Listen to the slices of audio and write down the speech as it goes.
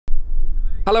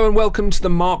Hello and welcome to the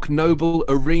Mark Noble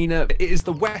Arena. It is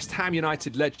the West Ham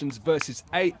United Legends versus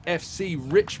AFC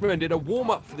Richmond in a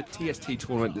warm-up for the TST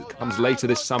tournament that comes later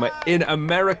this summer in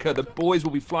America. The boys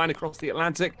will be flying across the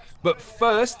Atlantic, but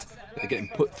first they're getting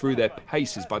put through their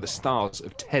paces by the stars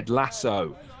of Ted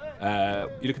Lasso.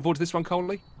 You looking forward to this one,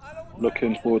 Coley?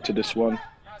 Looking forward to this one.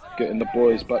 Getting the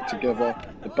boys back together,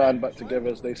 the band back together,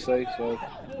 as they say. So,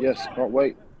 yes, can't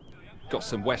wait. Got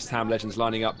some West Ham legends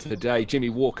lining up today. Jimmy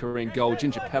Walker in goal,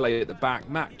 Ginger Pele at the back,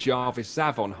 Matt Jarvis,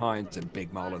 Zavon Hines and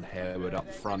Big Marlon Harewood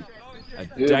up front. A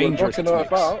dangerous we're knocking mix. it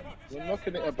about. We're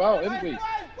knocking it about, aren't we?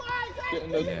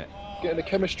 Getting the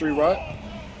chemistry right.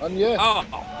 And yeah. Oh,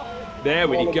 there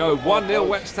we go. 1-0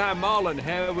 West Ham. Marlon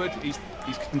Harewood. He's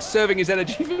conserving his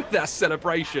energy for that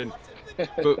celebration.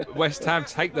 But West Ham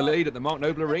take the lead at the Mark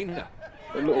Noble Arena.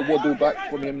 A little waddle back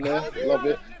from him there. Love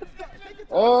it.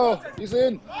 Oh, he's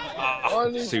in.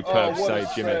 Oh, superb save,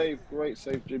 Jimmy. Save. Great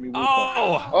save, Jimmy Walker.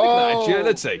 Oh, look at that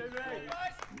agility.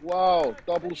 Wow,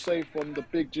 double save from the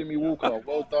big Jimmy Walker.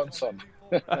 Well done, son.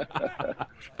 He'd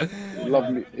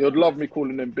love me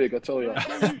calling him big, I tell you.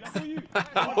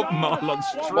 Marlon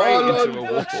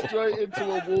straight into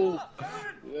a wall.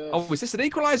 Yes. Oh, is this an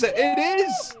equaliser? It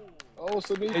is. Oh,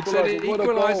 it's an equaliser. It's an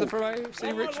equaliser for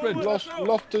AFC Richmond.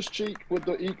 Loftus Cheek with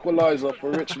the equaliser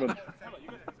for Richmond.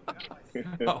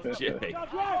 Oh, Jimmy.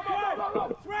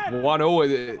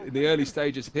 1-0 in the early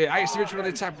stages here. AFC Richmond on the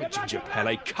attack, but Ginger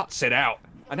Pele cuts it out.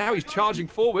 And now he's charging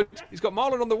forward. He's got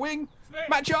Marlon on the wing.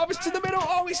 Matt Jarvis to the middle.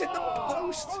 Oh, he's hit the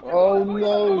post. Oh,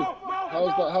 no.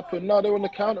 How's that happened? Now they're on the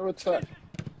counter-attack.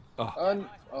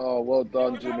 Well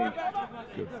done, Jimmy.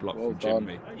 Good block from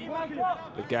Jimmy.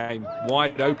 The game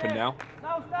wide open now.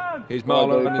 Here's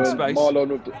Marlon in space.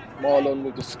 Marlon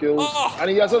with the skills. And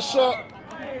he has a shot.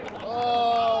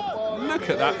 Oh, look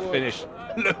at that finish.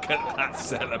 Look at that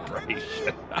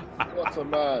celebration. What a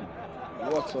man.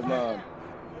 What a man.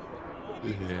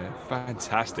 Yeah,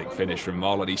 fantastic finish from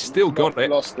Marlon. He's still got it.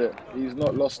 Lost it. He's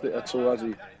not lost it at all, has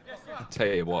he? I'll tell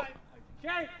you what.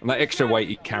 And that extra weight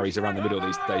he carries around the middle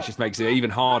these days just makes it even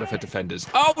harder for defenders.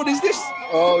 Oh, what is this?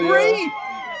 Three! Yeah.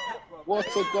 What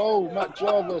a goal, Matt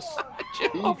Jarvis.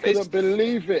 He couldn't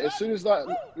believe it. As soon as that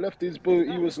left his boot,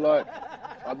 he was like,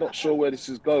 I'm not sure where this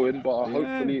is going, but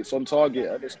hopefully it's on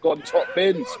target. And it's gone top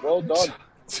bins. Well done.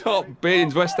 Top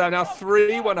bins. West Ham now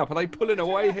 3-1 up. Are they pulling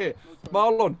away here?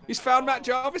 Marlon, he's found Matt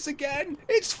Jarvis again.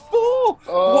 It's 4.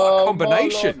 What a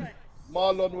combination.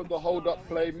 Marlon with the hold-up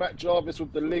play, Matt Jarvis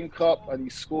with the link-up, and he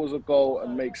scores a goal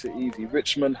and makes it easy.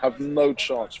 Richmond have no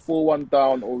chance. 4-1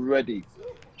 down already.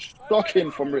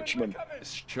 Shocking from Richmond.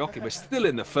 It's shocking. We're still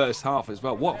in the first half as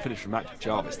well. What a finish from Matt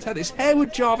Jarvis. Tell this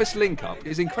Harewood-Jarvis link-up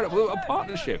is incredible. A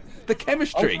partnership. The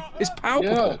chemistry is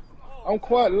palpable. Yeah. I'm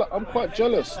quite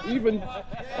jealous. Even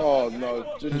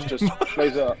Ginger just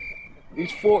plays it up.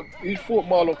 He's thought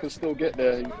Marlon can still get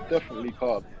there. He definitely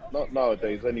can't. Not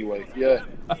nowadays, anyway. Yeah,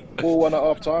 4-1 at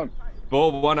half time.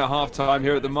 4-1 at half time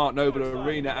here at the Mark Noble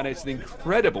Arena, and it's an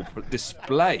incredible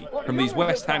display from these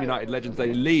West Ham United legends.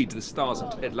 They lead the stars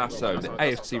of Ted Lasso, the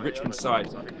AFC Richmond side.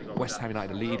 West Ham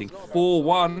United leading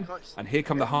 4-1, and here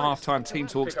come the half-time team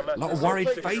talks. A lot of worried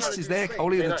faces there,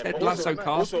 Coley, and the Ted Lasso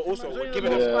cast. Yeah,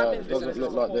 it doesn't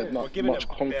look like there's not much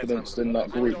confidence in that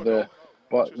group there.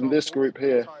 But in this group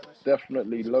here,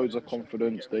 definitely loads of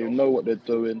confidence. They know what they're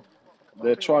doing.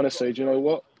 They're trying to say, do you know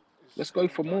what? Let's go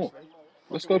for more.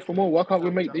 Let's go for more. Why can't we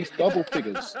make these double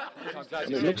figures?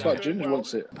 And it looks like Ginger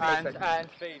wants it. Double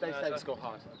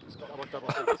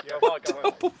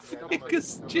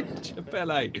figures, Ginger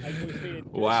Pele.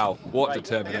 Wow, what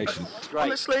determination.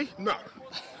 Honestly, no.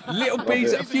 Little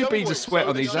beads, a few beads of sweat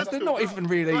on these lads. They're not even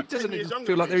really, it doesn't even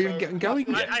feel like they're even getting going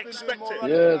yet. I expect it.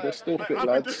 Yeah, they're still fit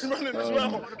lads in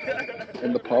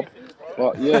the pub.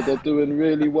 But yeah, they're doing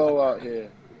really well out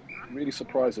here. Really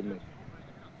surprising me.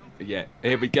 Yeah,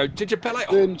 here we go. Ginger Pele.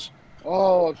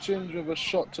 Ginger with a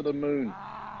shot to the moon.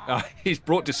 He's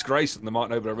brought disgrace on the Mark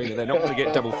Noble Arena. They're not going to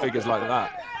get double figures like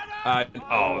that. That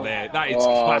is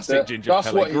classic Ginger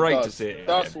Pele. Great to see it.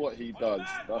 That's what he does.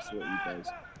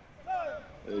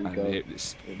 There you go.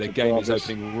 The game is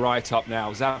opening right up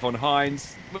now. Zavon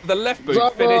Hines with the left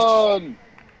boot finish.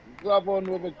 Zavon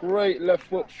with a great left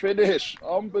foot finish.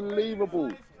 Unbelievable.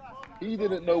 He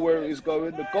didn't know where it was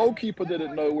going. The goalkeeper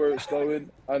didn't know where it's going,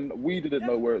 and we didn't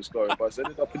know where it's going. But it's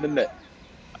ended up in the net.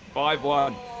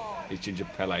 5-1 is Ginger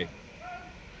Pele.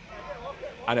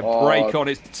 And a break on.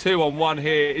 It's 2-on-1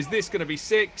 here. Is this going to be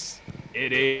 6?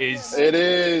 It is. It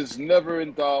is. Never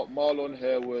in doubt. Marlon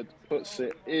Harewood puts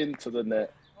it into the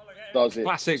net. Does it.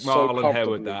 Classic Marlon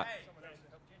Harewood, that.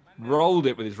 Rolled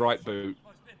it with his right boot.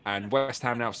 And West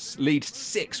Ham now lead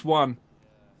 6-1.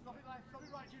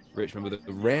 Richmond with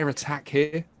a rare attack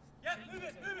here.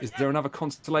 Is there another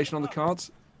constellation on the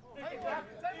cards?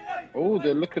 Oh,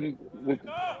 they're looking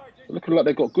like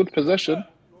they've got good possession.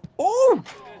 Oh,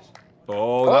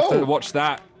 we'll have to watch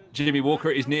that. Jimmy Walker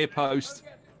at his near post.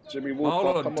 Jimmy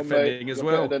Walker, come on, mate. You're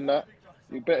better than that.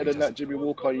 You're better than that, Jimmy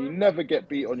Walker. You never get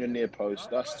beat on your near post.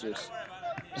 That's just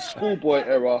schoolboy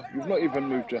error. You've not even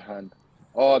moved your hand.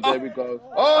 Oh, there we go.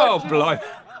 Oh, blimey.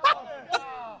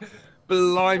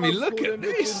 Blimey, look at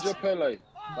this. Ginger Pele.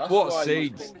 What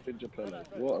seeds. Ginger Pele.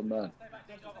 What a man.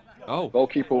 Oh.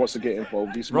 Goalkeeper wants to get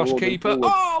involved. He's Rush keeper.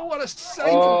 Oh, what a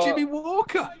save from Jimmy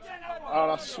Walker.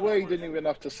 And I swear he didn't even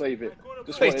have to save it.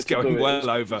 Just it's going well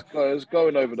over. It was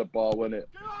going over the bar, wasn't it?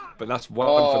 But that's one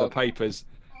for the papers.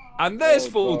 And there's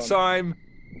full time.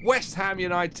 West Ham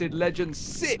United Legends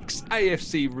 6,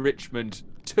 AFC Richmond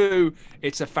 2.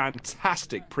 It's a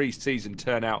fantastic pre-season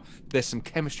turnout. There's some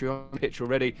chemistry on the pitch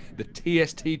already. The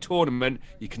TST tournament,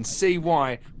 you can see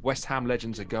why West Ham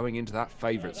Legends are going into that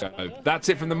favourite zone. That's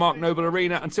it from the Mark Noble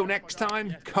Arena. Until next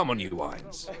time, come on you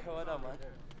Wines.